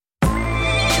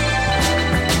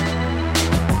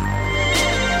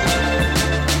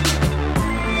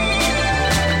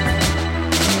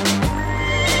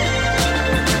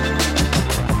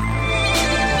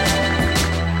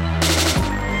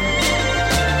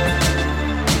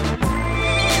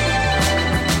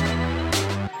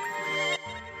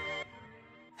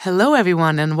Hello,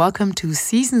 everyone, and welcome to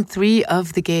Season 3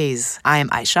 of The Gaze. I am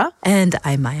Aisha. And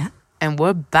I'm Maya. And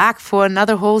we're back for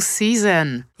another whole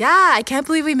season. Yeah, I can't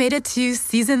believe we made it to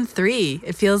Season 3.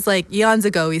 It feels like eons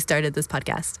ago we started this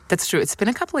podcast. That's true. It's been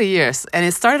a couple of years. And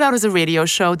it started out as a radio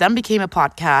show, then became a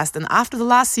podcast. And after the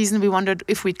last season, we wondered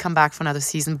if we'd come back for another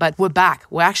season. But we're back.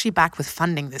 We're actually back with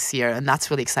funding this year. And that's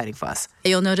really exciting for us.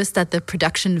 You'll notice that the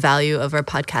production value of our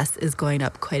podcast is going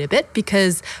up quite a bit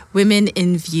because Women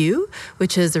in View,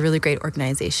 which is a really great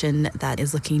organization that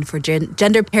is looking for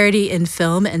gender parity in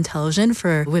film and television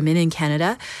for women in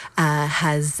Canada,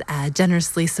 has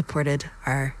generously supported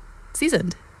our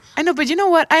season. I know, but you know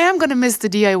what? I am going to miss the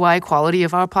DIY quality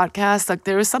of our podcast. Like,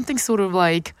 there is something sort of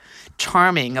like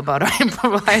charming about our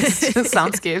improvised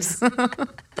soundscapes.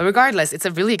 But regardless, it's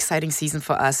a really exciting season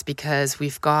for us because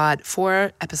we've got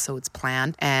 4 episodes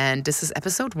planned, and this is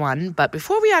episode 1. But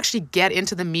before we actually get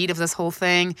into the meat of this whole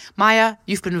thing, Maya,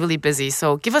 you've been really busy.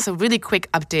 So give us a really quick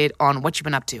update on what you've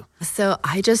been up to. So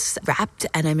I just wrapped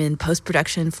and I'm in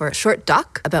post-production for a short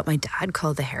doc about my dad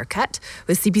called The Haircut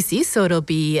with CBC. So it'll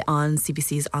be on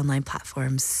CBC's online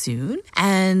platforms soon.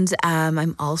 And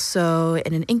I'm also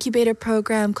in an incubator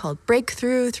program called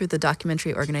Breakthrough through the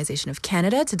Documentary Organization of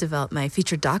Canada to develop my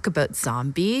feature doc about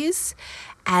zombies.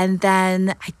 And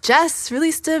then I just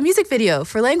released a music video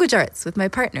for Language Arts with my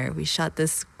partner. We shot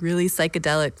this really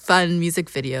psychedelic, fun music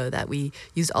video that we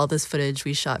used all this footage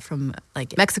we shot from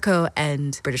like Mexico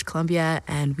and British Columbia,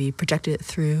 and we projected it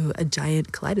through a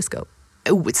giant kaleidoscope.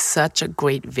 Oh, it's such a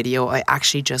great video. I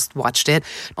actually just watched it.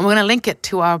 And we're going to link it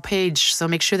to our page. So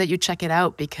make sure that you check it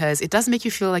out because it does make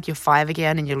you feel like you're 5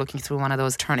 again and you're looking through one of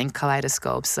those turning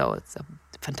kaleidoscopes. So it's a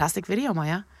fantastic video,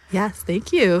 Maya. Yes,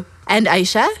 thank you. And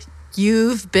Aisha,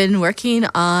 you've been working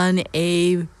on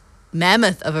a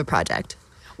mammoth of a project.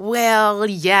 Well,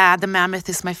 yeah, The Mammoth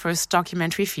is my first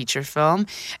documentary feature film,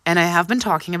 and I have been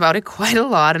talking about it quite a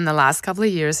lot in the last couple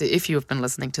of years, if you've been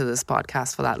listening to this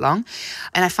podcast for that long.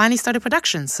 And I finally started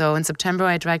production. So in September,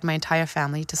 I dragged my entire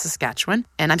family to Saskatchewan,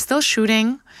 and I'm still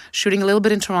shooting a little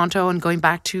bit in Toronto and going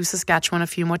back to Saskatchewan a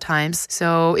few more times.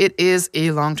 So it is a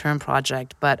long-term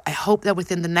project, but I hope that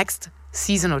within the next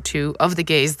season or 2 of The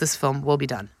Gaze, this film will be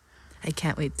done. I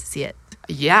can't wait to see it.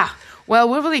 Yeah. Well,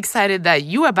 we're really excited that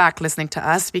you are back listening to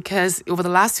us because over the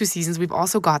last 2 seasons, we've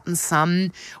also gotten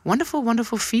some wonderful,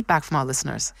 wonderful feedback from our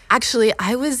listeners. Actually,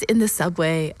 I was in the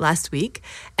subway last week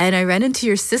and I ran into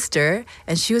your sister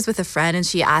and she was with a friend and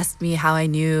she asked me how I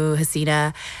knew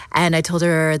Hasina, and I told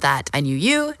her that I knew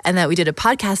you and that we did a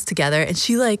podcast together, and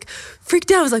she like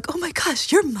freaked out. I was like, oh my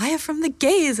gosh, you're Maya from The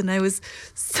Gaze. And that was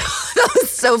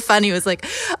so funny. It was like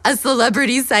a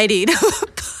celebrity sighting.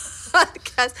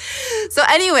 Podcast. So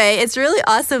anyway, it's really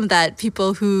awesome that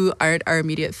people who aren't our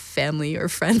immediate family or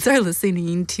friends are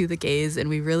listening to The Gaze, and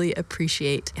we really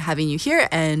appreciate having you here,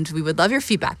 and we would love your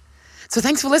feedback. So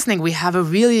thanks for listening. We have a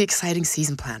really exciting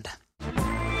season planned.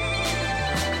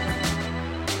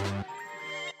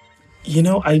 You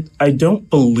know, I don't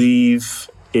believe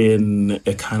in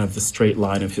a kind of the straight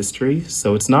line of history.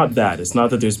 So it's not that. It's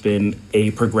not that there's been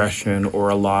a progression or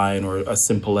a line or a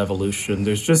simple evolution.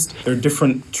 There are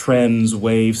different trends,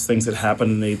 waves, things that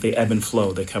happen, and they ebb and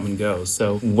flow. They come and go.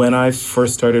 So when I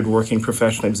first started working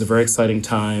professionally, it was a very exciting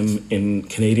time in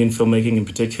Canadian filmmaking in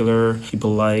particular.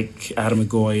 People like Adam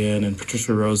Egoyan and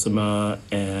Patricia Rozema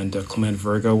and Clement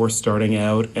Virgo were starting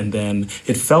out. And then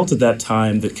it felt at that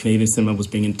time that Canadian cinema was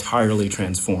being entirely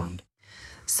transformed.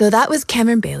 So that was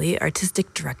Cameron Bailey,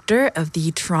 artistic director of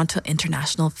the Toronto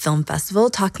International Film Festival,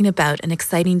 talking about an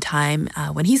exciting time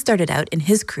when he started out in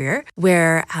his career,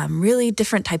 where really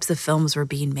different types of films were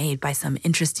being made by some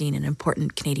interesting and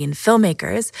important Canadian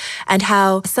filmmakers, and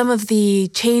how some of the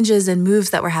changes and moves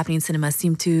that were happening in cinema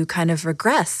seemed to kind of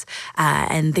regress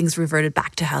and things reverted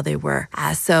back to how they were.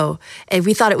 So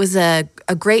we thought it was a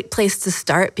great place to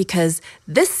start because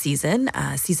this season,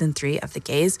 season 3 of The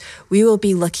Gaze, we will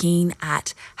be looking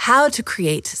at how to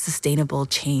create sustainable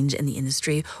change in the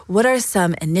industry. What are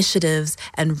some initiatives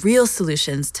and real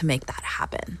solutions to make that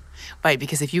happen? Right,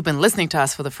 because if you've been listening to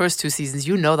us for the first 2 seasons,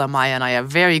 you know that Maya and I are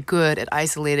very good at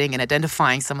isolating and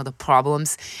identifying some of the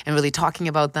problems and really talking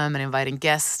about them and inviting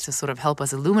guests to sort of help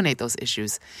us illuminate those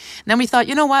issues. And then we thought,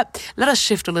 you know what, let us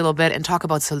shift a little bit and talk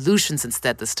about solutions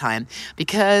instead this time,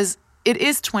 because it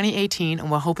is 2018 and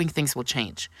we're hoping things will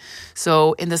change.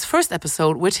 So in this first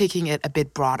episode, we're taking it a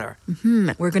bit broader.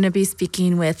 We're going to be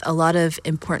speaking with a lot of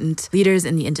important leaders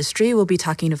in the industry. We'll be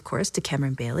talking, of course, to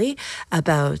Cameron Bailey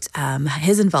about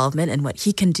his involvement and what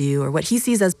he can do or what he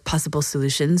sees as possible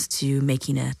solutions to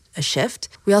making a a shift.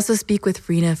 We also speak with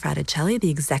Rina Fraticelli, the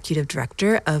executive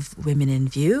director of Women in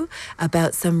View,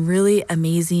 about some really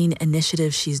amazing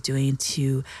initiatives she's doing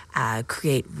to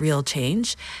create real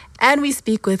change. And we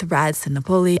speak with Rad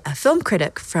Simonpillai, a film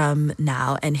critic from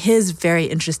Now, and his very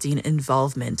interesting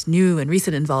involvement, new and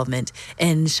recent involvement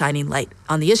in shining light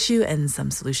on the issue and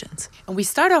some solutions. And we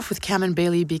start off with Cameron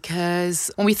Bailey because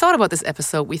when we thought about this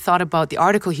episode, we thought about the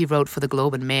article he wrote for the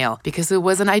Globe and Mail because it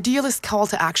was an idealist call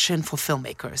to action for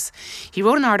filmmakers. He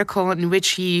wrote an article in which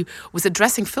he was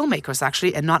addressing filmmakers,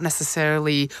 actually, and not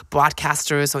necessarily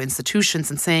broadcasters or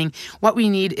institutions, and saying what we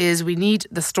need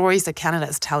the stories that Canada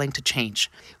is telling to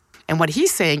change. And what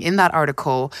he's saying in that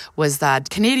article was that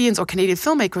Canadians or Canadian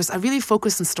filmmakers are really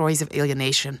focused on stories of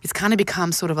alienation. It's kind of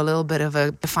become sort of a little bit of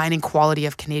a defining quality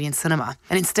of Canadian cinema.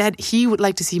 And instead, he would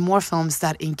like to see more films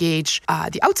that engage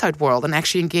the outside world and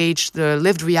actually engage the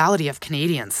lived reality of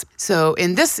Canadians. So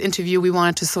in this interview, we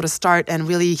wanted to sort of start and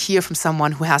really hear from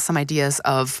someone who has some ideas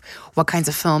of what kinds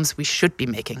of films we should be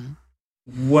making.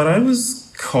 What I was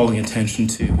calling attention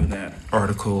to in that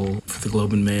article for the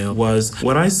Globe and Mail was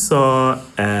what I saw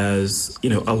as,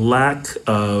 a lack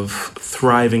of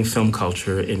thriving film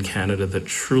culture in Canada that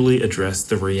truly addressed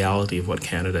the reality of what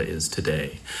Canada is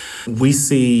today. We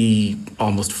see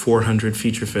almost 400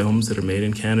 feature films that are made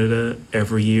in Canada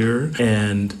every year.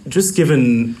 And just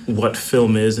given what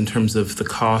film is in terms of the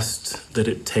cost that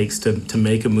it takes to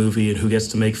make a movie and who gets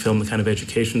to make film, the kind of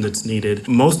education that's needed,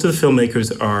 most of the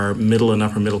filmmakers are middle and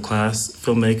upper middle class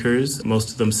filmmakers.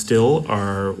 Most of them still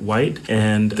are white,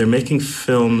 and they're making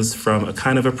films from a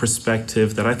kind of a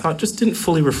perspective that I thought just didn't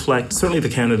fully reflect certainly the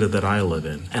Canada that I live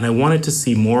in. And I wanted to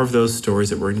see more of those stories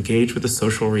that were engaged with the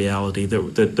social reality,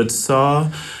 that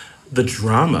saw the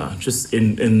drama just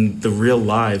in the real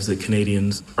lives that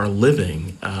Canadians are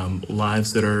living,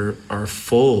 lives that are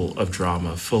full of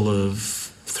drama, full of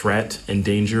threat and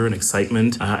danger and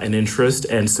excitement and interest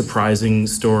and surprising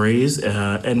stories.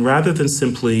 And rather than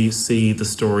simply see the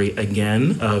story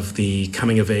again of the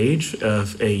coming of age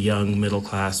of a young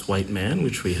middle-class white man,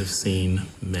 which we have seen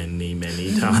many,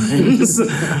 many times,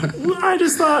 I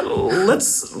just thought,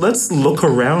 let's look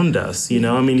around us.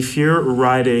 If you're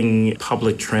riding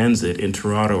public transit in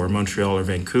Toronto or Montreal or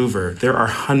Vancouver, there are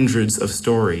hundreds of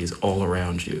stories all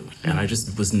around you. And I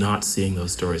just was not seeing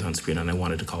those stories on screen, and I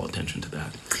wanted to call attention to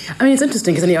that. It's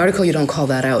interesting because in the article you don't call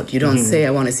that out. You don't say,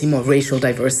 I want to see more racial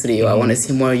diversity or I want to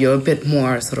see more. You're a bit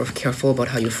more sort of careful about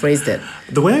how you phrased it.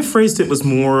 The way I phrased it was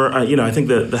more, I think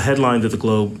the headline that the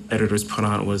Globe editors put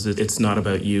on it was, it's not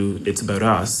about you, it's about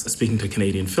us, speaking to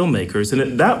Canadian filmmakers.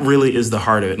 And that really is the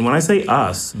heart of it. And when I say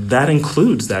us, that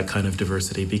includes that kind of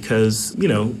diversity because,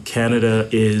 Canada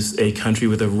is a country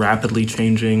with a rapidly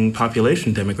changing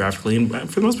population demographically. And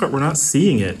for the most part, we're not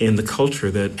seeing it in the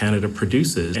culture that Canada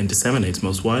produces and disseminates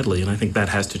most widely. And I think that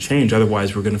has to change.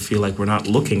 Otherwise, we're going to feel like we're not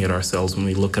looking at ourselves when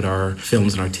we look at our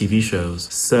films and our TV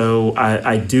shows. So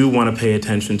I do want to pay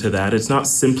attention to that. It's not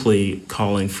simply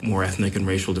calling for more ethnic and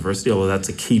racial diversity, although that's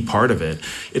a key part of it.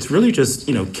 It's really just,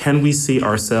 can we see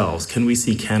ourselves? Can we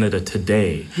see Canada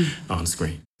today on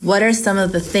screen? What are some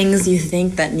of the things you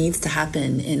think that needs to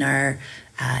happen in our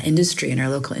industry, in our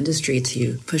local industry,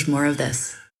 to push more of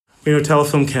this?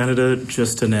 Telefilm Canada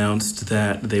just announced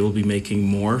that they will be making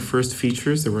more first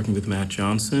features. They're working with Matt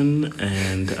Johnson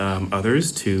and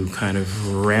others to kind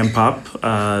of ramp up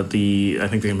I think they're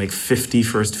going to make 50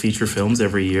 first feature films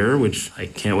every year, which I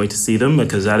can't wait to see them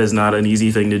because that is not an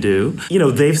easy thing to do.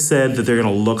 They've said that they're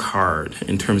going to look hard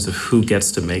in terms of who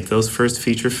gets to make those first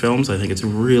feature films. I think it's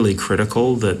really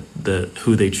critical that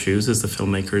who they choose as the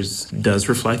filmmakers does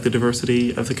reflect the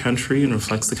diversity of the country and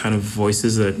reflects the kind of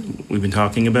voices that we've been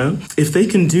talking about. If they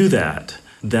can do that,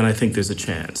 then I think there's a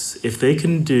chance. If they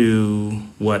can do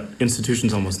what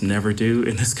institutions almost never do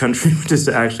in this country, which is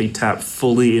to actually tap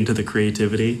fully into the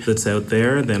creativity that's out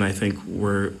there, then I think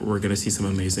we're going to see some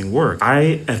amazing work.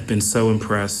 I have been so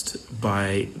impressed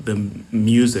by the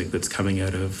music that's coming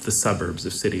out of the suburbs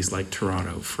of cities like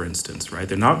Toronto, for instance, right?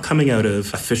 They're not coming out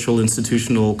of official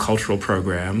institutional cultural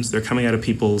programs. They're coming out of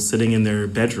people sitting in their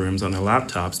bedrooms on their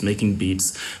laptops making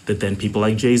beats that then people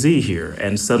like Jay-Z hear.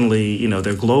 And suddenly,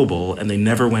 they're global and they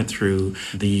never went through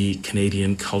the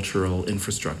Canadian cultural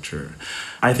infrastructure.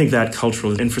 I think that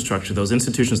cultural infrastructure, those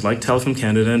institutions like Telefilm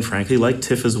Canada and frankly like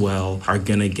TIFF as well, are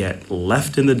going to get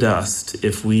left in the dust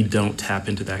if we don't tap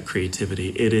into that creativity.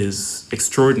 It is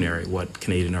extraordinary what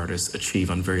Canadian artists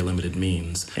achieve on very limited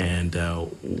means, and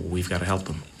we've got to help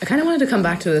them. I kind of wanted to come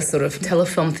back to this sort of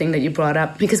telefilm thing that you brought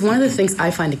up, because one of the things I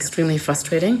find extremely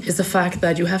frustrating is the fact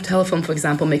that you have telefilm, for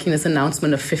example, making this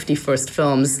announcement of 50 first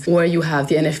films, or you have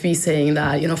the NFB saying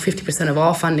that, 50% of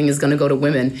all funding is going to go to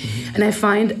women. And I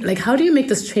find, how do you make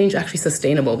this change actually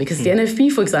sustainable? Because the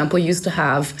NFB, for example, used to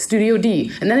have Studio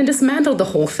D, and then it dismantled the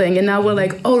whole thing, and now we're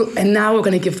and now we're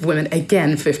going to give women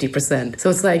again 50%. So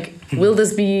it's will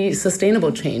this be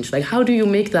sustainable change? How do you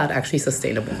make that actually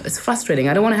sustainable? It's frustrating.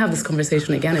 I don't want to have this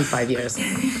conversation again in 5 years.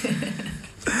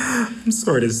 I'm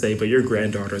sorry to say, but your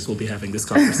granddaughters will be having this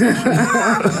conversation.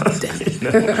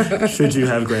 Should you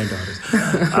have granddaughters?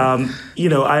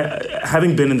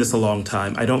 Having been in this a long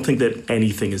time, I don't think that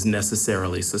anything is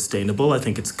necessarily sustainable. I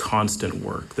think it's constant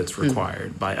work that's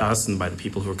required by us and by the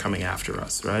people who are coming after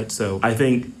us, right? So I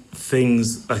think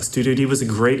things like Studio D was a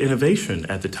great innovation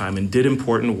at the time and did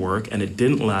important work, and it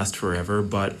didn't last forever,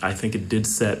 but I think it did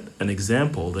set an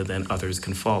example that then others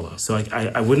can follow. So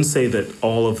I wouldn't say that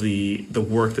all of the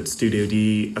work that Studio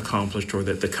D accomplished or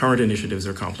that the current initiatives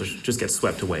are accomplished just gets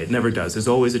swept away. It never does. There's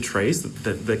always a trace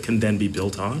that can then be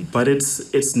built on, but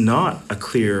it's not a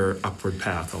clear upward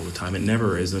path all the time. It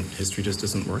never is, and history just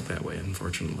doesn't work that way,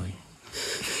 unfortunately.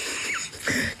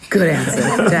 Good answer,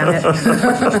 damn it.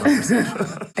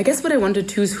 I guess what I wondered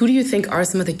too is, who do you think are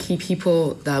some of the key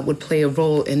people that would play a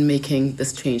role in making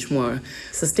this change more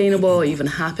sustainable or even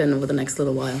happen over the next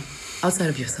little while? Outside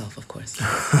of yourself, of course.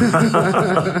 It's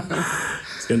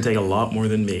going to take a lot more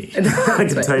than me. I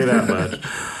can tell you that much.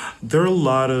 There are a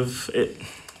lot of...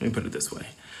 let me put it this way.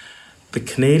 The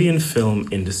Canadian film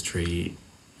industry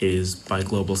is, by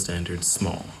global standards,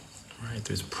 small. Right?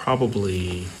 There's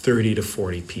probably 30 to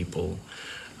 40 people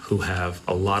who have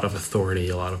a lot of authority,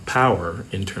 a lot of power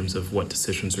in terms of what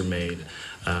decisions are made,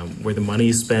 where the money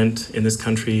is spent in this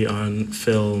country on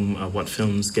film, what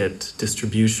films get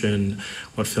distribution,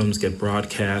 what films get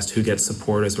broadcast, who gets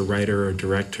support as a writer or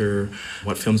director,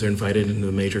 what films are invited into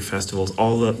the major festivals,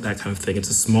 all of that kind of thing. It's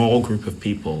a small group of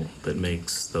people that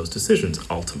makes those decisions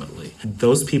ultimately.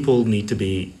 Those people need to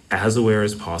be as aware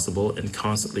as possible and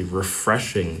constantly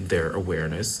refreshing their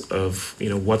awareness of,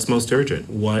 what's most urgent,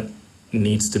 what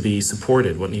needs to be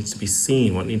supported, what needs to be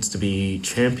seen, what needs to be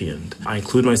championed. I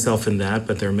include myself in that,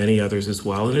 but there are many others as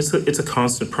well. And it's a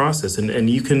constant process. And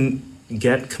you can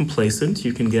get complacent,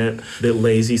 you can get a bit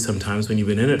lazy sometimes when you've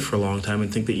been in it for a long time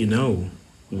and think that you know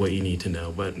what you need to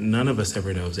know, but none of us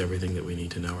ever knows everything that we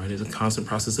need to know, right? It's a constant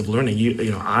process of learning.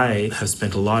 I have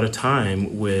spent a lot of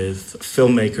time with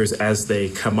filmmakers as they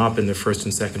come up in their first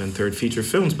and second and third feature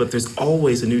films, but there's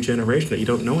always a new generation that you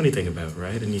don't know anything about,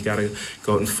 right? And you got to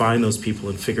go out and find those people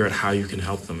and figure out how you can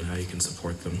help them and how you can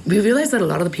support them. We realize that a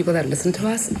lot of the people that listen to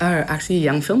us are actually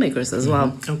young filmmakers as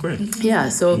well. Oh, great. Yeah,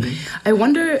 so I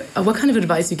wonder what kind of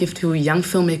advice you give to young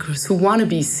filmmakers who want to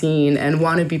be seen and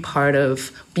want to be part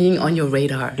of being on your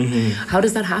radar. How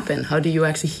does that happen? How do you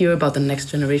actually hear about the next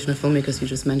generation of filmmakers you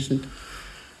just mentioned?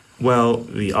 Well,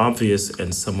 the obvious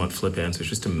and somewhat flip answer is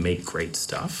just to make great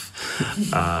stuff.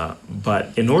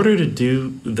 But in order to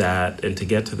do that and to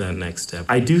get to that next step,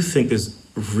 I do think there's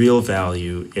real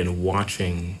value in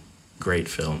watching great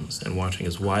films and watching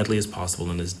as widely as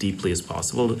possible and as deeply as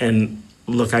possible. And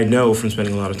look, I know from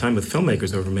spending a lot of time with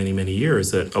filmmakers over many, many years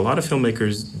that a lot of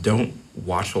filmmakers don't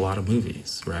watch a lot of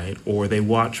movies, right? Or they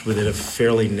watch within a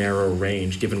fairly narrow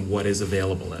range given what is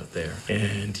available out there.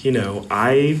 And,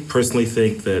 I personally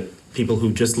think that people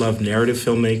who just love narrative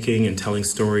filmmaking and telling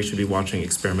stories should be watching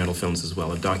experimental films as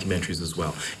well and documentaries as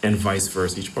well, and vice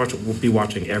versa. You should be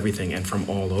watching everything and from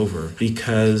all over,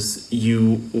 because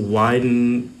you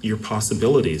widen your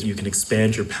possibilities. You can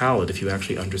expand your palette if you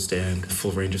actually understand the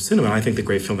full range of cinema. And I think the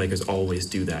great filmmakers always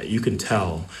do that. You can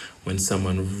tell when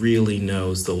someone really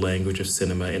knows the language of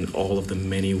cinema in all of the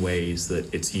many ways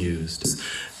that it's used.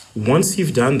 Once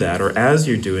you've done that, or as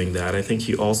you're doing that, I think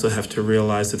you also have to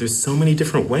realize that there's so many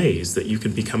different ways that you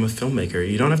could become a filmmaker.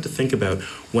 You don't have to think about,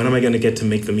 when am I going to get to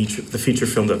make the feature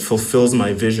film that fulfills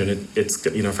my vision? It's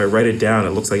if I write it down,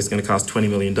 it looks like it's going to cost $20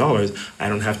 million. I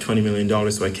don't have $20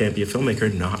 million, so I can't be a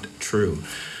filmmaker. Not true.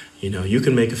 You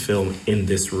can make a film in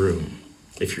this room.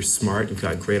 If you're smart, you've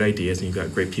got great ideas, and you've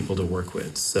got great people to work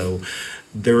with. So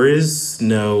there is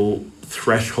no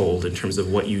threshold in terms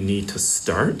of what you need to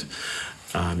start.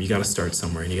 You got to start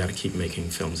somewhere, and you got to keep making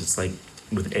films. It's like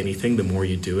with anything, the more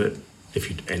you do it, if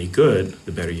you're any good,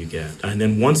 the better you get. And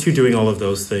then once you're doing all of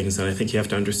those things, then I think you have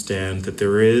to understand that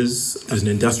there's an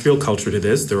industrial culture to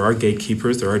this. There are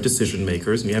gatekeepers, there are decision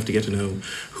makers, and you have to get to know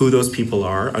who those people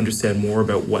are, understand more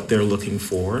about what they're looking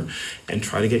for, and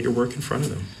try to get your work in front of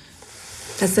them.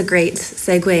 That's a great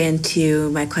segue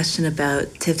into my question about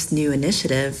TIFF's new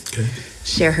initiative,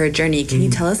 Share Her Journey. Can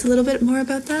you tell us a little bit more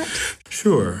about that?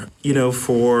 Sure.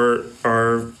 For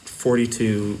our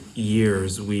 42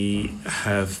 years, we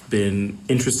have been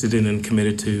interested in and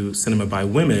committed to cinema by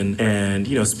women. And,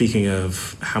 speaking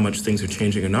of how much things are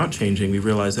changing or not changing, we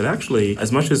realized that actually,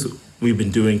 as much as we've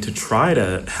been doing to try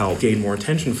to help gain more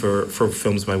attention for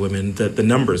films by women, that the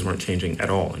numbers weren't changing at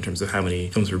all in terms of how many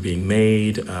films were being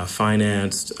made,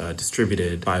 financed,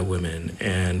 distributed by women.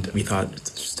 And we thought it's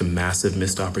just a massive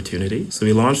missed opportunity. So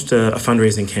we launched a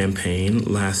fundraising campaign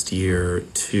last year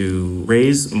to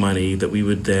raise money that we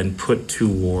would then put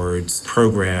towards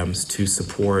programs to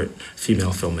support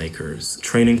female filmmakers,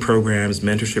 training programs,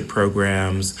 mentorship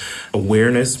programs,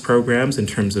 awareness programs in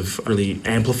terms of really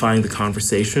amplifying the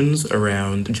conversations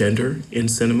around gender in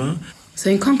cinema. So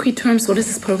in concrete terms, what is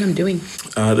this program doing?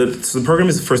 The program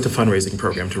is first a fundraising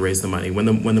program to raise the money. When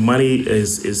the money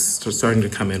is starting to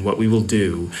come in, what we will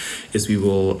do is we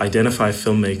will identify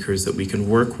filmmakers that we can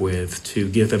work with to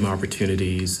give them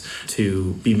opportunities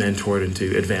to be mentored and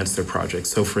to advance their projects.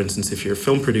 So for instance, if you're a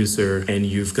film producer and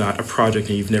you've got a project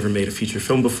and you've never made a feature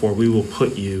film before, we will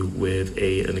put you with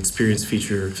an experienced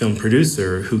feature film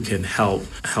producer who can help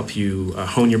you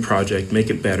hone your project,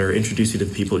 make it better, introduce you to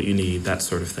the people that you need, that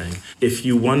sort of thing. If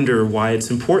you wonder why it's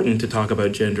important to talk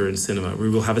about gender in cinema, we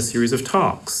will have a series of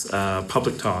talks,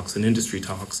 public talks and industry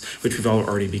talks, which we've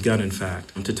already begun, in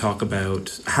fact, to talk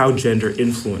about how gender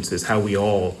influences how we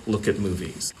all look at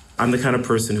movies. I'm the kind of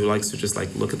person who likes to just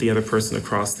look at the other person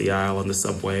across the aisle on the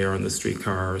subway or on the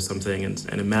streetcar or something and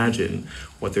imagine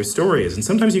what their story is. And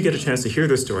sometimes you get a chance to hear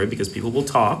their story because people will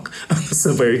talk on the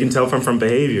subway. You can tell from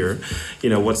behavior,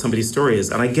 what somebody's story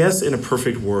is. And I guess in a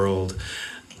perfect world,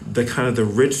 the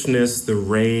richness, the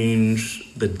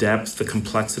range, the depth, the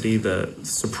complexity, the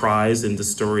surprise in the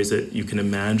stories that you can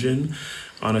imagine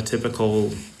on a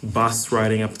typical bus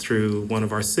riding up through one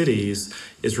of our cities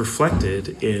is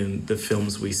reflected in the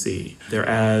films we see. They're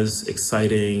as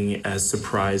exciting, as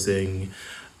surprising,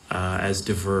 as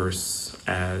diverse,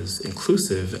 as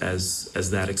inclusive as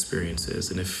that experience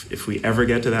is. And if we ever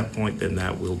get to that point, then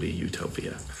that will be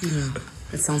utopia. Yeah,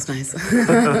 that sounds nice.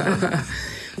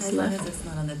 As long as it's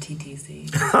not on the TTC.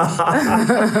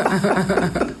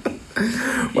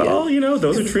 Well,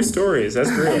 those are true stories.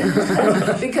 That's great.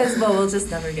 Because, we'll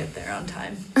just never get there on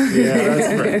time. Yeah,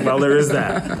 that's right. Well, there is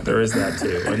that. There is that,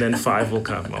 too. And then 5 will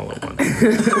come all at once.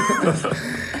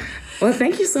 Well,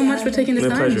 thank you so much for taking this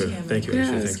time. My pleasure. Thank you,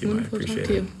 Aisha. Yeah, Thank you. I appreciate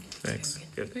it. Thanks.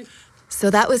 Good. Great. So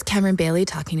that was Cameron Bailey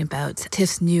talking about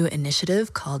TIFF's new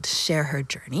initiative called Share Her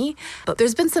Journey. But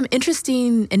there's been some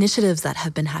interesting initiatives that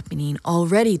have been happening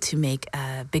already to make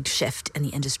a big shift in the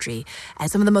industry.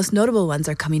 And some of the most notable ones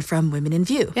are coming from Women in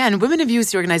View. Yeah, and Women in View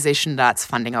is the organization that's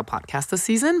funding our podcast this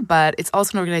season, but it's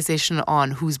also an organization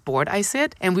on whose board I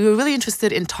sit. And we were really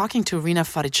interested in talking to Rina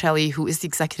Fraticelli, who is the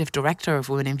executive director of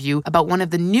Women in View, about one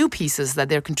of the new pieces that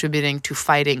they're contributing to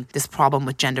fighting this problem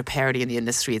with gender parity in the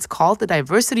industry. It's called the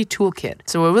Diversity Toolkit.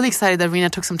 So we're really excited that Rina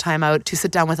took some time out to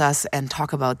sit down with us and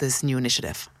talk about this new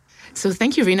initiative. So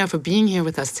thank you, Rina, for being here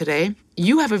with us today.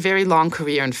 You have a very long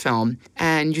career in film,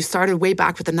 and you started way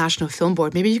back with the National Film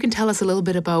Board. Maybe you can tell us a little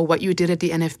bit about what you did at the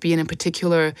NFB and in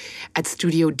particular at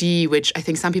Studio D, which I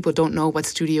think some people don't know what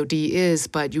Studio D is,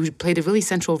 but you played a really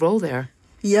central role there.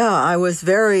 Yeah, I was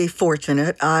very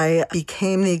fortunate. I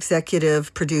became the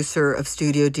executive producer of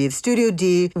Studio D. Studio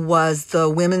D was the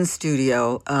women's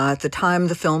studio. At the time,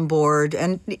 the Film Board,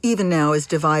 and even now, is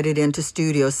divided into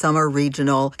studios. Some are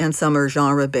regional and some are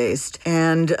genre-based.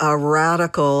 And a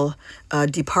radical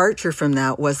departure from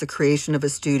that was the creation of a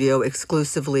studio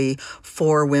exclusively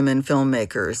for women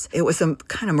filmmakers. It was a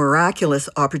kind of miraculous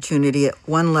opportunity at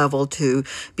one level to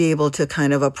be able to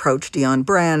kind of approach Dion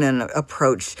Brennan,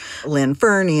 approach Lynn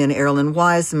Fernie and Erilyn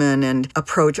Wiseman, and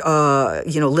approach,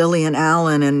 Lillian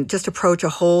Allen, and just approach a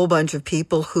whole bunch of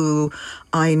people who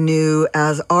I knew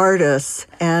as artists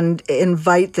and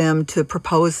invite them to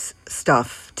propose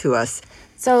stuff to us.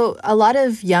 So a lot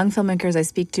of young filmmakers I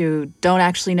speak to don't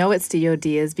actually know what Studio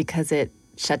D is because it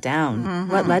shut down.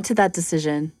 Mm-hmm. What led to that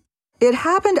decision? It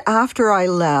happened after I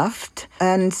left,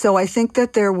 and so I think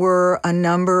that there were a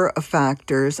number of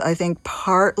factors. I think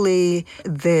partly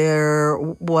there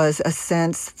was a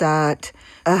sense that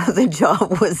the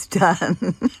job was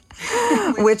done.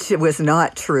 which was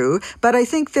not true. But I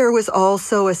think there was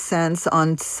also a sense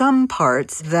on some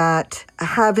parts that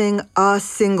having a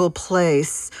single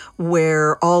place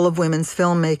where all of women's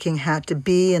filmmaking had to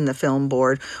be in the film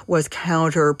board was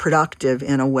counterproductive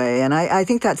in a way. And I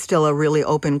think that's still a really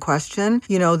open question.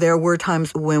 You know, there were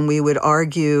times when we would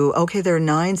argue, okay, there are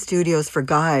 9 studios for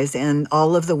guys, and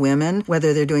all of the women,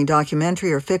 whether they're doing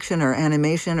documentary or fiction or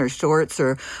animation or shorts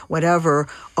or whatever,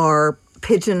 are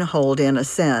pigeonholed in a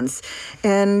sense.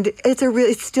 And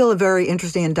it's still a very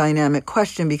interesting and dynamic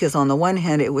question, because on the one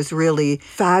hand, it was really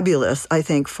fabulous, I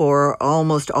think, for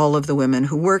almost all of the women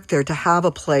who worked there to have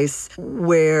a place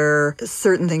where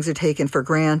certain things are taken for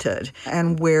granted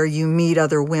and where you meet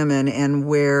other women and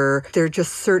where there are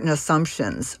just certain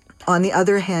assumptions. On the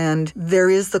other hand, there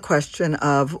is the question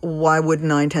of why would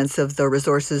 9/10 of the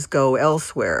resources go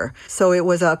elsewhere? So it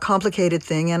was a complicated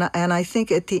thing, and I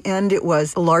think at the end it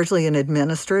was largely an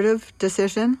administrative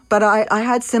decision. But I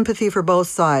had sympathy for both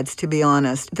sides, to be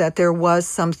honest, that there was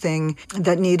something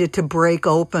that needed to break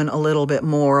open a little bit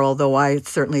more, although I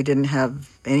certainly didn't have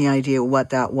any idea what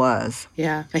that was.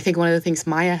 Yeah, I think one of the things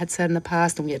Maya had said in the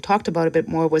past, and we had talked about a bit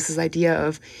more, was this idea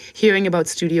of hearing about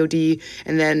Studio D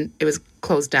and then it was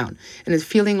closed down. And it's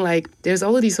feeling like there's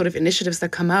all of these sort of initiatives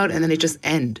that come out and then they just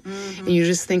end. And you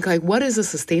just think like, what is a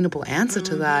sustainable answer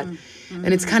to that?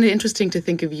 And it's kind of interesting to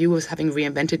think of you as having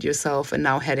reinvented yourself and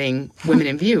now heading Women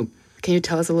in View. Can you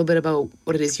tell us a little bit about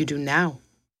what it is you do now?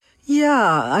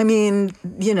 Yeah, I mean,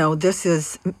 you know, this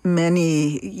is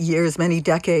many years, many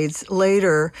decades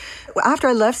later. After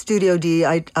I left Studio D,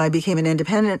 I became an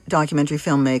independent documentary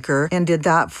filmmaker and did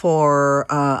that for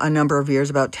a number of years,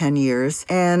 about 10 years.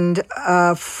 And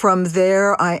from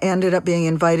there, I ended up being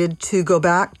invited to go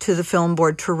back to the film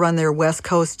board to run their West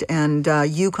Coast and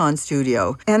Yukon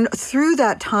studio. And through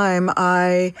that time,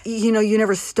 you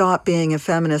never stop being a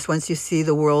feminist. Once you see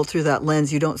the world through that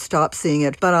lens, you don't stop seeing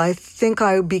it. But I think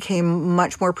I became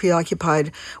much more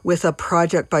preoccupied with a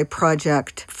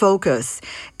project-by-project focus.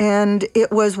 And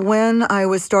it was when I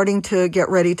was starting to get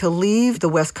ready to leave the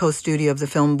West Coast studio of the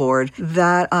film board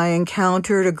that I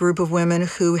encountered a group of women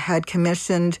who had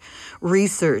commissioned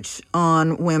research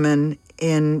on women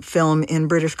in film in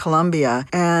British Columbia,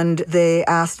 and they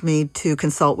asked me to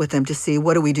consult with them to see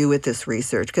what do we do with this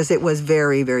research, because it was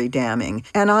very, very damning.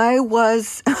 And I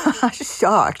was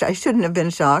shocked. I shouldn't have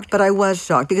been shocked, but I was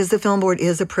shocked because the film board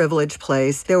is a privileged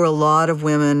place. There were a lot of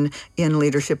women in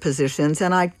leadership positions,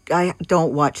 and I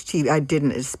don't watch TV. I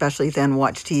didn't, especially then,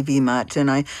 watch TV much,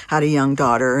 and I had a young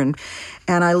daughter, and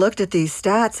I looked at these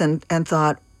stats and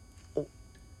thought,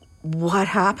 what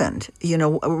happened? You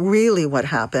know, really what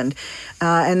happened?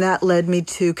 And that led me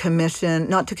to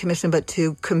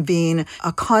to convene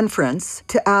a conference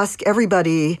to ask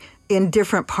everybody in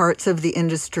different parts of the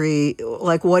industry,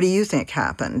 like, what do you think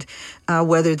happened?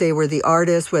 Whether they were the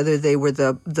artists, whether they were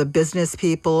the business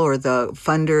people or the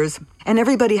funders. And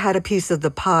everybody had a piece of the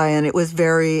pie, and it was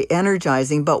very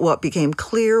energizing. But what became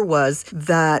clear was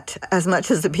that as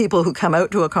much as the people who come out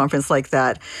to a conference like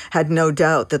that had no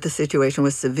doubt that the situation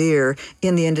was severe,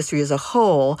 in the industry as a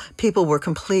whole, people were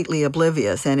completely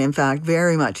oblivious and, in fact,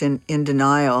 very much in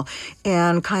denial,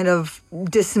 and kind of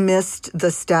dismissed the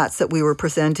stats that we were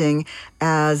presenting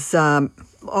as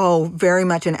very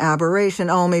much an aberration.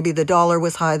 Oh, maybe the dollar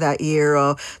was high that year.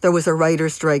 Oh, there was a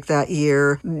writer's strike that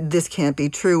year. This can't be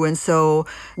true. And so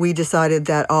we decided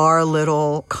that our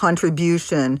little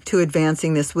contribution to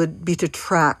advancing this would be to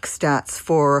track stats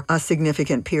for a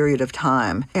significant period of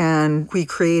time. And we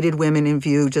created Women in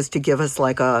View just to give us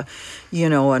like an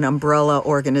umbrella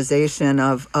organization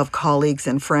of colleagues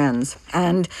and friends.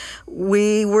 And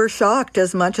we were shocked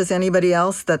as much as anybody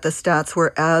else that the stats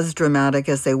were as dramatic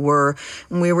as they were.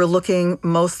 We were looking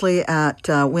mostly at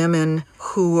women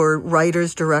who were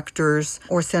writers, directors,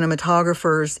 or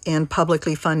cinematographers in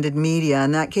publicly funded media.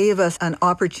 And that gave us an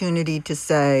opportunity to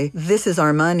say, this is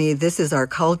our money, this is our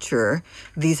culture,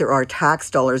 these are our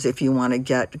tax dollars if you want to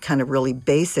get kind of really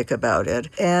basic about it.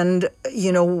 And,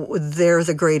 there's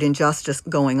a great injustice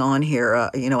going on here,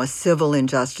 a civil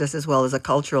injustice as well as a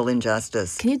cultural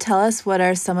injustice. Can you tell us what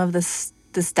are some of the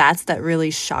stats that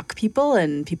really shock people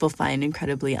and people find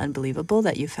incredibly unbelievable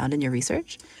that you found in your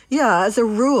research? Yeah, as a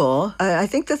rule, I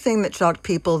think the thing that shocked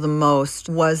people the most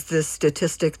was this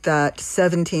statistic that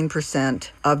 17%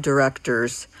 of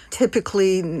directors,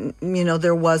 typically,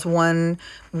 there was one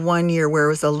year where it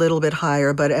was a little bit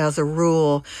higher, but as a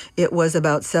rule, it was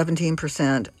about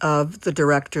 17% of the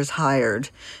directors hired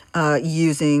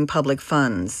using public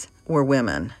funds were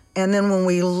women. And then when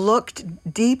we looked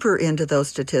deeper into those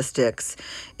statistics,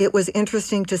 it was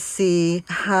interesting to see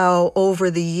how over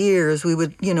the years we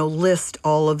would, list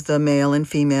all of the male and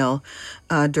female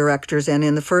directors. And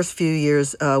in the first few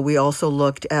years, we also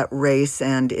looked at race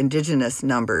and indigenous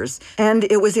numbers. And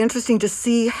it was interesting to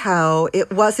see how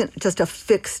it wasn't just a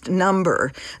fixed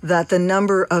number, that the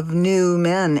number of new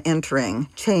men entering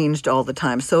changed all the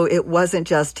time. So it wasn't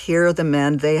just, here are the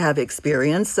men, they have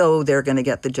experience, so they're going to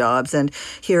get the jobs. And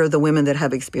here are the women that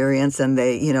have experience, and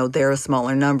they're a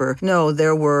smaller number. No,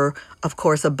 there were, of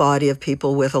course, a body of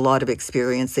people with a lot of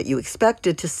experience that you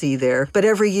expected to see there. But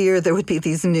every year there would be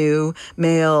these new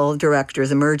male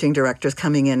directors, emerging directors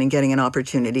coming in and getting an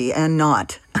opportunity, and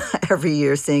not every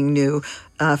year seeing new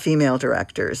female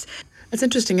directors. It's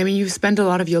interesting. I mean, you've spent a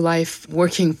lot of your life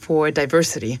working for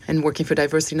diversity, and working for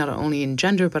diversity not only in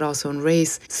gender, but also in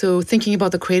race. So thinking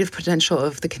about the creative potential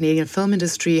of the Canadian film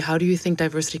industry, how do you think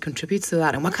diversity contributes to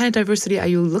that? And what kind of diversity are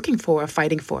you looking for or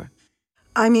fighting for?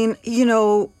 I mean,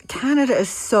 Canada is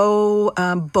so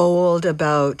bold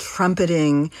about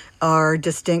trumpeting our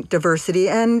distinct diversity,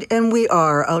 and we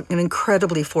are an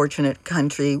incredibly fortunate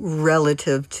country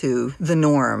relative to the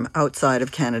norm outside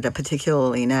of Canada,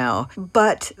 particularly now.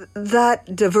 But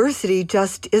that diversity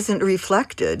just isn't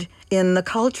reflected in the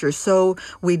culture. So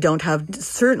we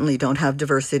certainly don't have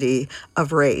diversity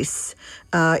of race.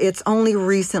 It's only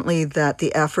recently that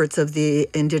the efforts of the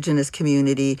Indigenous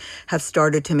community have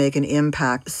started to make an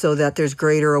impact so that there's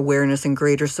greater awareness and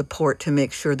greater support to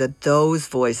make sure that those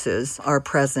voices are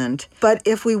present. But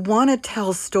if we want to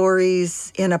tell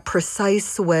stories in a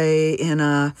precise way, in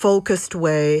a focused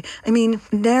way,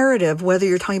 narrative, whether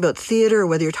you're talking about theater,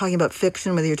 whether you're talking about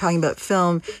fiction, whether you're talking about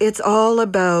film, it's all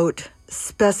about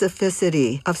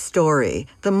specificity of story.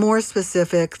 The more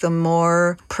specific, the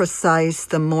more precise,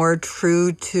 the more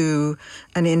true to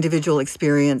an individual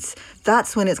experience,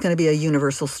 that's when it's going to be a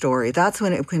universal story. That's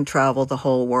when it can travel the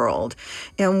whole world.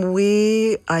 And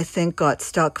we, I think, got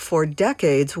stuck for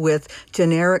decades with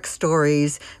generic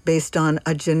stories based on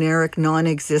a generic,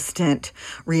 non-existent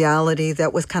reality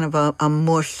that was kind of a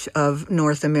mush of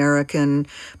North American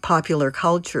popular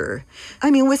culture.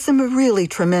 With some really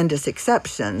tremendous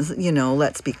exceptions,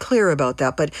 let's be clear about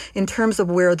that. But in terms of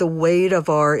where the weight of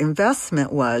our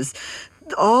investment was,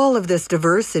 all of this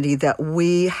diversity that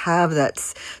we have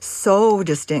that's so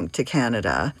distinct to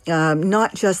Canada,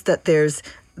 not just that there's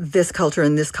this culture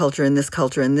and this culture and this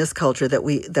culture and this culture that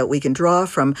we can draw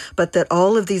from, but that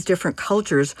all of these different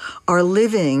cultures are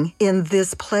living in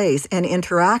this place and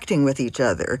interacting with each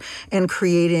other and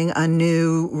creating a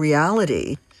new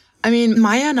reality.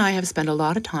 Maya and I have spent a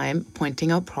lot of time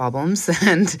pointing out problems,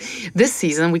 and this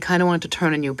season we kind of wanted to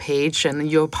turn a new page,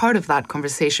 and you're part of that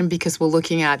conversation because we're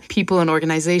looking at people and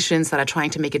organizations that are trying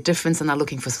to make a difference and are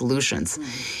looking for solutions.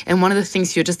 And one of the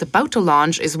things you're just about to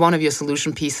launch is one of your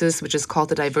solution pieces, which is called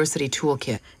the Diversity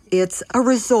Toolkit. It's a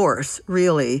resource,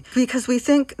 really, because we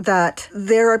think that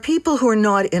there are people who are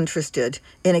not interested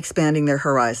in expanding their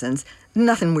horizons.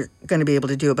 Nothing we're going to be able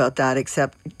to do about that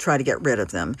except try to get rid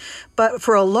of them. But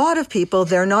for a lot of people,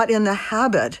 they're not in the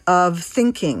habit of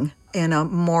thinking in a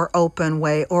more open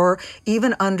way or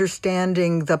even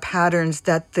understanding the patterns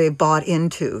that they bought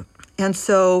into. And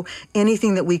so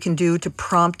anything that we can do to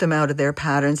prompt them out of their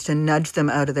patterns, to nudge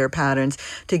them out of their patterns,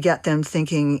 to get them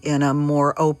thinking in a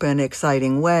more open,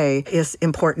 exciting way is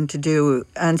important to do.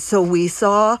 And so we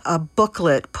saw a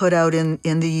booklet put out in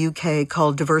the UK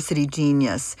called Diversity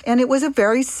Genius. And it was a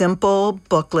very simple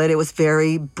booklet. It was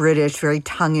very British, very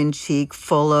tongue-in-cheek,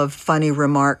 full of funny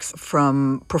remarks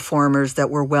from performers that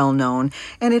were well-known.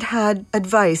 And it had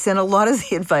advice, and a lot of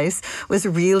the advice was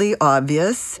really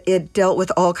obvious. It dealt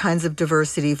with all kinds of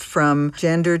diversity from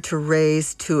gender to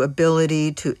race to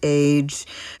ability to age.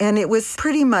 And it was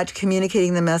pretty much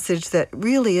communicating the message that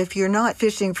really, if you're not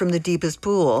fishing from the deepest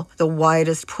pool, the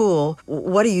widest pool,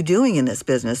 what are you doing in this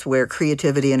business where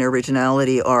creativity and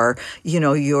originality are,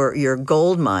 your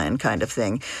gold mine kind of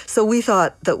thing? So we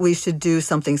thought that we should do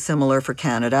something similar for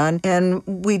Canada. And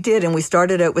we did. And we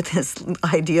started out with this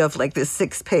idea of like this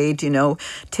 6-page,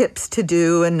 tips to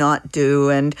do and not do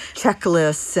and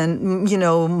checklists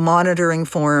and, monitoring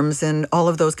forms and all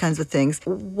of those kinds of things.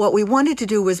 What we wanted to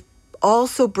do was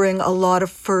also bring a lot of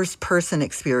first-person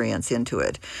experience into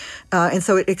it. And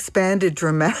so it expanded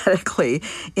dramatically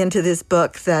into this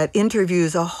book that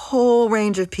interviews a whole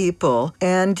range of people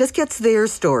and just gets their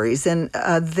stories and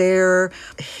their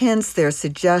hints, their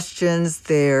suggestions,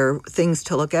 their things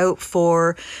to look out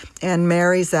for, and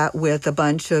marries that with a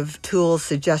bunch of tools,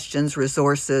 suggestions,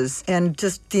 resources, and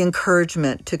just the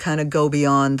encouragement to kind of go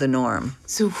beyond the norm.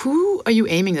 So who who are you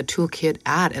aiming the toolkit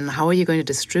at, and how are you going to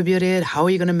distribute it? How are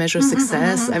you going to measure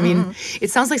success? I mean, it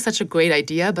sounds like such a great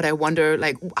idea, but I wonder,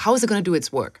 like, how is it going to do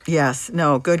its work? Yes,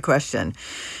 no, good question.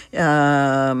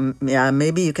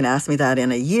 Maybe you can ask me that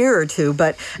in a year or two,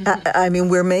 but I mean,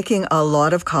 we're making a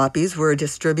lot of copies. We're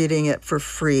distributing it for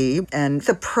free. And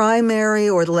the primary,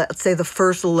 or let's say the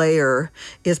first layer,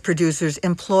 is producers,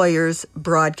 employers,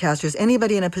 broadcasters,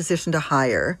 anybody in a position to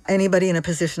hire, anybody in a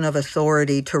position of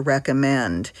authority to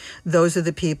recommend. Those are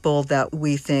the people that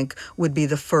we think would be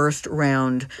the first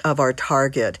round of our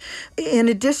target. In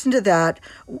addition to that,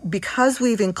 because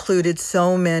we've included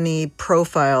so many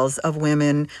profiles of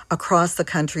women across the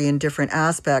country in different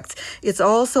aspects, it's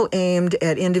also aimed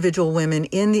at individual women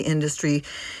in the industry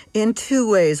in two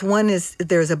ways. One is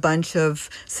there's a bunch of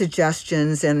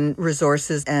suggestions and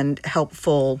resources and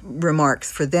helpful remarks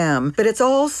for them, but it's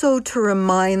also to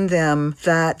remind them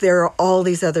that there are all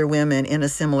these other women in a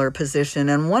similar position.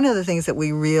 And one of the things that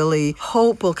we really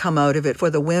hope will come out of it for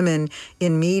the women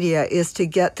in media is to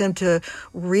get them to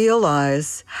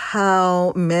realize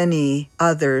how many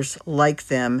others like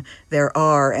them there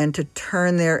are, and to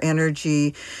turn their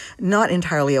energy not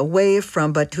entirely away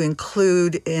from, but to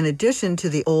include, in addition to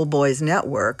the Old Boys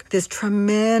Network, this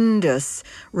tremendous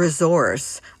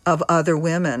resource of other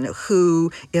women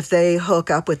who, if they hook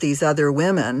up with these other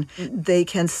women, they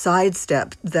can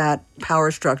sidestep that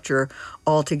power structure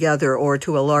altogether or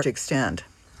to a large extent.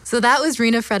 So that was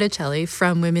Rina Fraticelli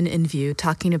from Women in View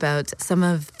talking about some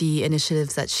of the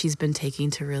initiatives that she's been taking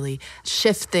to really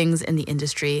shift things in the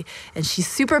industry. And she's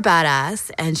super badass,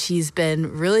 and she's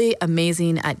been really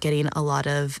amazing at getting a lot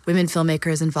of women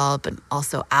filmmakers involved, but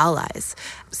also allies.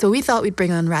 So we thought we'd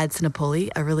bring on Rad Simonpillai,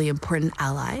 a really important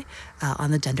ally on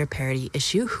the gender parity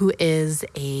issue, who is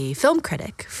a film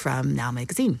critic from Now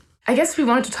Magazine. I guess we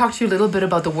wanted to talk to you a little bit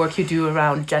about the work you do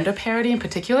around gender parity in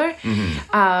particular.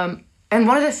 And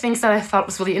one of the things that I thought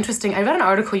was really interesting, I read an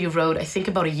article you wrote, I think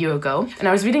about a year ago, and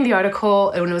I was reading the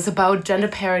article, and it was about gender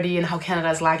parity and how Canada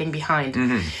is lagging behind.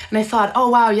 And I thought, oh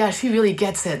wow, yeah, she really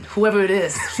gets it, whoever it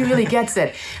is, she really gets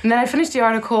it. And then I finished the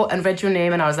article and read your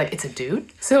name, and I was like, it's a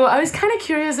dude? So I was kind of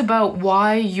curious about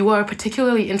why you are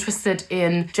particularly interested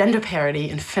in gender parity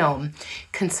in film,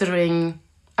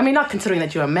 not considering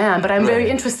that you're a man, but I'm very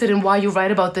interested in why you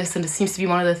write about this, and it seems to be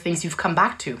one of the things you've come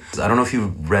back to. I don't know if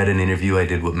you read an interview I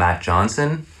did with Matt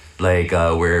Johnson,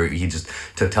 where he just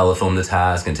took Telefilm to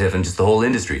task and TIFF and just the whole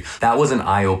industry. That was an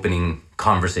eye-opening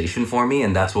conversation for me,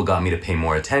 and that's what got me to pay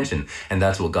more attention, and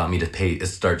that's what got me to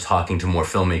start talking to more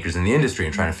filmmakers in the industry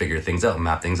and trying to figure things out and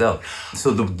map things out.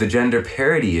 So the gender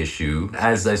parity issue,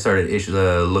 as I started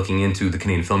looking into the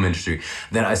Canadian film industry,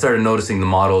 then I started noticing the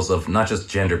models of not just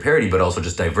gender parity but also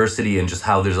just diversity, and just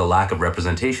how there's a lack of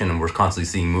representation, and we're constantly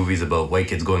seeing movies about white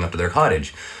kids going up to their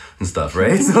cottage and stuff,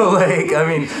 right? So, it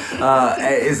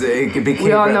became...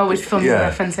 We all know which film you're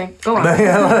referencing. Go on. No,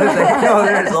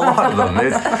 there's a lot of them.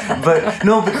 But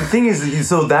the thing is,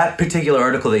 so that particular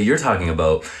article that you're talking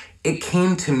about, it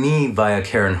came to me via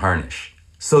Karen Harnish.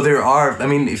 So there are,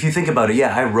 if you think about it,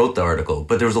 I wrote the article,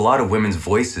 but there was a lot of women's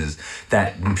voices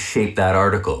that shaped that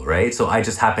article, right? So I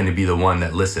just happened to be the one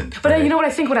that listened. But right? you know what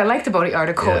I liked about the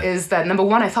article is that, number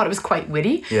one, I thought it was quite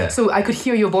witty, so I could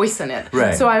hear your voice in it.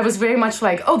 Right. So I was very much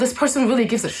like, oh, this person really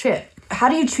gives a shit. How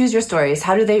do you choose your stories?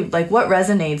 How do they, what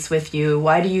resonates with you?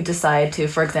 Why do you decide to,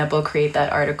 for example, create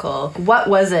that article? What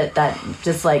was it that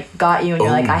just got you and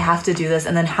you're like, I have to do this?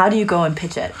 And then how do you go and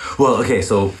pitch it? Well, okay,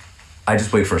 so I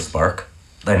just wait for a spark,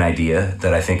 an idea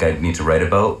that I think I need to write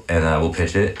about, and I will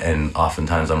pitch it, and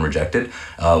oftentimes I'm rejected.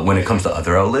 When it comes to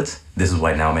other outlets, this is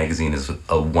why Now Magazine is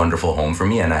a wonderful home for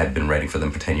me, and I had been writing for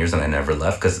them for 10 years and I never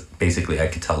left, because basically I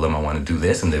could tell them I want to do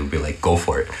this and they would be like, go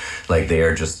for it. They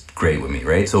are just great with me,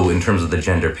 right? So in terms of the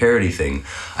gender parity thing,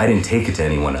 I didn't take it to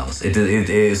anyone else.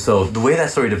 So the way that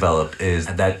story developed is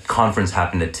that conference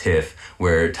happened at TIFF,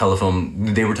 where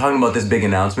Telefilm, they were talking about this big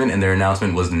announcement, and their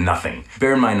announcement was nothing.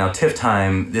 Bear in mind, now TIFF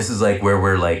time, this is where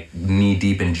we're knee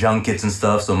deep in junkets and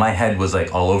stuff, so my head was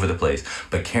all over the place.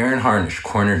 But Karen Harnish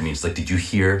cornered me. She's like, did you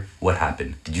hear what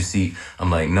happened? Did you see? I'm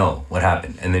like, no, what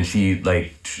happened? And then she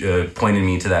pointed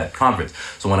me to that conference.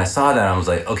 So when I saw that, I was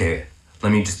like, okay,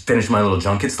 let me just finish my little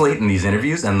junket slate in these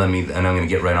interviews, and I'm going to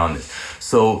get right on this.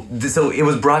 So it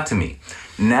was brought to me.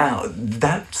 Now,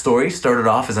 that story started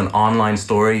off as an online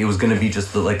story. It was going to be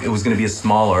it was going to be a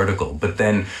small article. But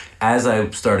then as I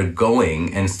started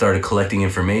going and started collecting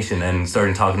information and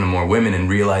started talking to more women and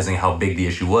realizing how big the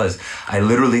issue was, I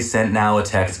literally sent Now a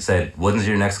text that said, when's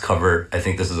your next cover? I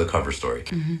think this is a cover story.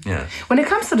 Mm-hmm. Yeah. When it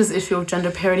comes to this issue of gender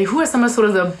parity, who are some of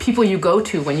the people you go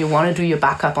to when you want to do your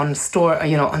backup on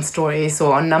on stories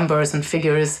or on numbers and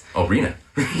figures? Oh, Rina.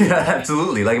 Yeah,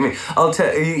 absolutely. Like, I mean,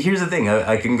 here's the thing.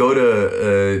 I can go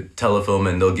to Telefilm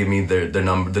and they'll give me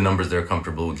the numbers they're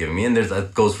comfortable with giving me, and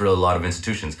that goes for a lot of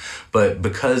institutions. But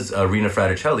because Rina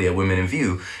Fraticelli at Women in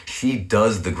View, she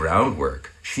does the groundwork.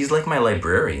 She's like my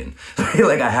librarian.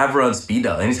 Like, I have her on speed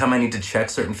dial. Anytime I need to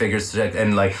check certain figures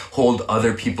and like hold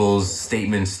other people's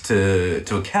statements to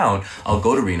account, I'll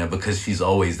go to Rina because she's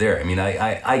always there. I mean,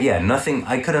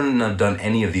 I couldn't have done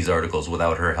any of these articles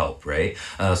without her help, right?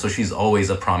 So she's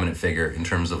always a prominent figure in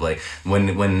terms of like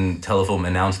when Telefilm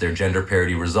announced their gender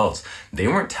parity results, they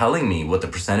weren't telling me what the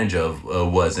percentage of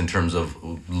was in terms of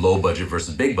low budget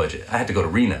versus big budget. I had to go to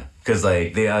Rina. Because they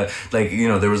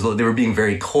were being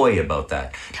very coy about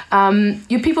that.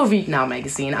 You people read Now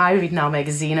Magazine. I read Now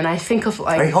Magazine, and I think of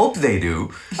like. I hope they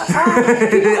do.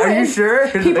 Are you sure?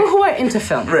 People who are into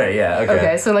film. Right. Yeah. Okay.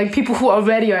 Okay. So like people who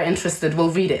already are interested will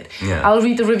read it. Yeah. I'll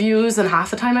read the reviews, and half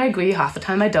the time I agree, half the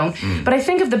time I don't. But I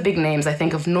think of the big names. I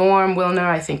think of Norm Wilner.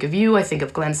 I think of you. I think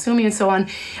of Glenn Sumi, and so on.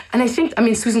 And I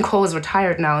mean, Susan Cole is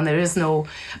retired now, and there is no.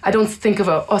 I don't think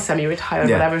of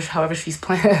semi-retired, however she's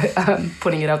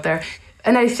putting it out there.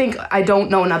 And I think I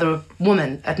don't know another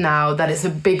woman at Now that is a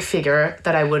big figure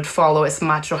that I would follow as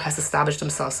much or has established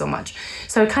themselves so much.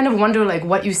 So I kind of wonder like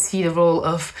what you see the role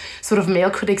of sort of male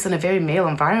critics in a very male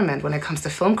environment when it comes to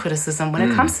film criticism, when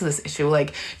it comes to this issue.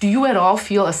 Like, do you at all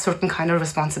feel a certain kind of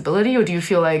responsibility, or do you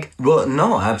feel like... Well,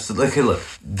 no, absolutely. Okay, look,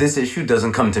 this issue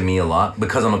doesn't come to me a lot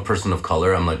because I'm a person of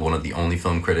color. I'm like one of the only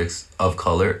film critics of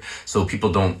color. So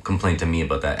people don't complain to me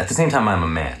about that. At the same time, I'm a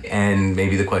man. And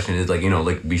maybe the question is like,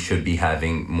 we should be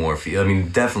having more,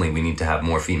 definitely we need to have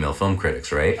more female film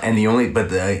critics, right? And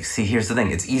see, here's the thing.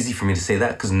 It's easy for me to say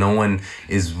that because no one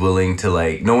is willing to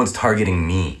no one's targeting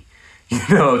me,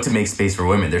 to make space for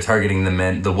women. They're targeting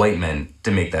the white men to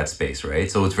make that space,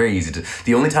 right? So it's very easy to,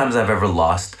 the only times I've ever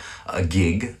lost a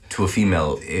gig to a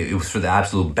female, it was for the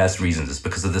absolute best reasons. It's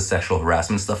because of the sexual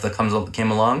harassment stuff that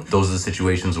came along. Those are the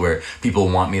situations where people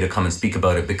want me to come and speak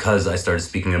about it because I started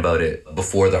speaking about it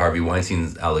before the Harvey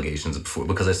Weinstein allegations,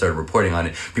 because I started reporting on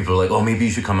it. People are like, oh, maybe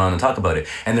you should come on and talk about it.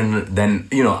 And then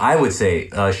I would say,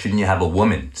 shouldn't you have a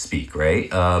woman speak, right?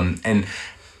 That's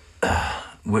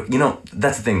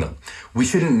the thing though. We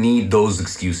shouldn't need those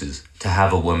excuses to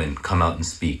have a woman come out and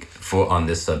speak on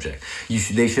this subject.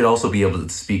 They should also be able to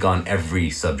speak on every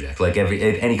subject, like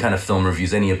any kind of film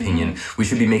reviews, any opinion. We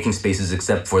should be making spaces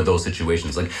except for those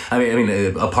situations. Like, I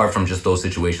mean, apart from just those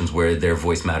situations where their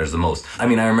voice matters the most. I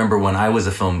mean, I remember when I was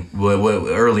a film,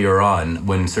 earlier on,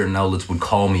 when certain outlets would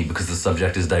call me because the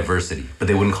subject is diversity, but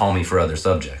they wouldn't call me for other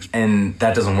subjects. And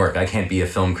that doesn't work. I can't be a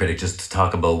film critic just to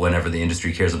talk about whenever the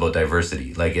industry cares about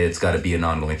diversity. Like, it's got to be an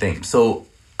ongoing thing. So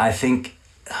I think...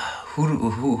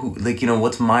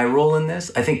 what's my role in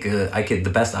this? I think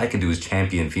the best I could do is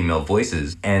champion female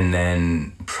voices and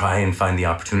then try and find the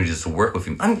opportunities to work with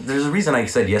female. There's a reason I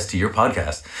said yes to your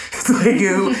podcast.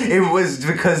 It was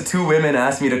because two women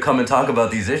asked me to come and talk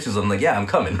about these issues. I'm like, yeah, I'm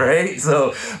coming, right?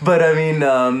 So, but I mean,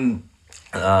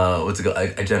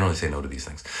 I generally say no to these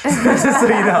things. Just so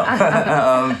you know.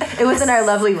 It was in our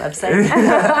lovely website. I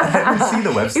didn't see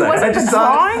the website.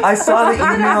 I saw the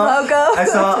email. Logo. I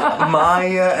saw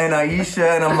Maya and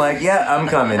Aisha, and I'm like, yeah, I'm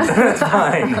coming. That's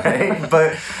fine, right?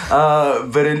 But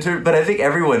I think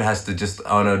everyone has to just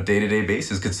on a day-to-day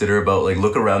basis consider about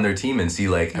look around their team and see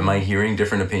am I hearing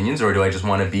different opinions, or do I just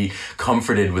want to be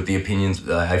comforted with the opinions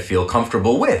I feel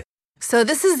comfortable with? So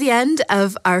this is the end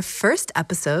of our first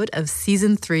episode of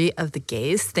Season 3 of The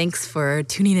Gaze. Thanks for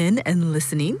tuning in and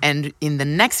listening. And in the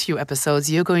next few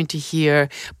episodes, you're going to hear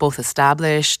both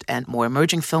established and more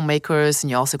emerging filmmakers,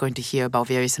 and you're also going to hear about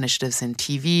various initiatives in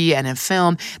TV and in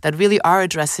film that really are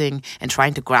addressing and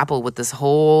trying to grapple with this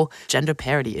whole gender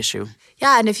parity issue.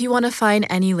 Yeah, and if you want to find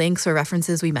any links or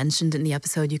references we mentioned in the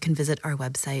episode, you can visit our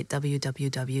website,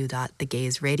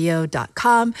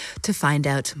 www.thegazeradio.com, to find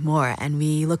out more. And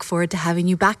we look forward to having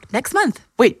you back next month.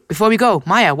 Wait, before we go,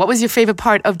 Maya, what was your favorite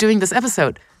part of doing this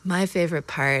episode? My favorite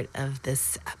part of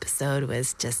this episode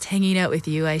was just hanging out with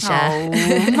you,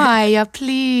 Aisha. Oh, Maya,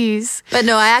 please. But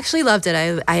no, I actually loved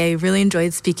it. I really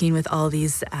enjoyed speaking with all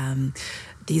these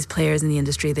players in the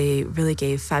industry. They really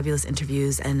gave fabulous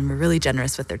interviews and were really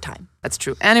generous with their time. That's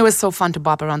true. And it was so fun to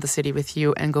bop around the city with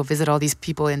you and go visit all these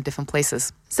people in different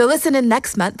places. So listen in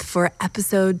next month for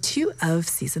episode 2 of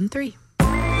Season 3.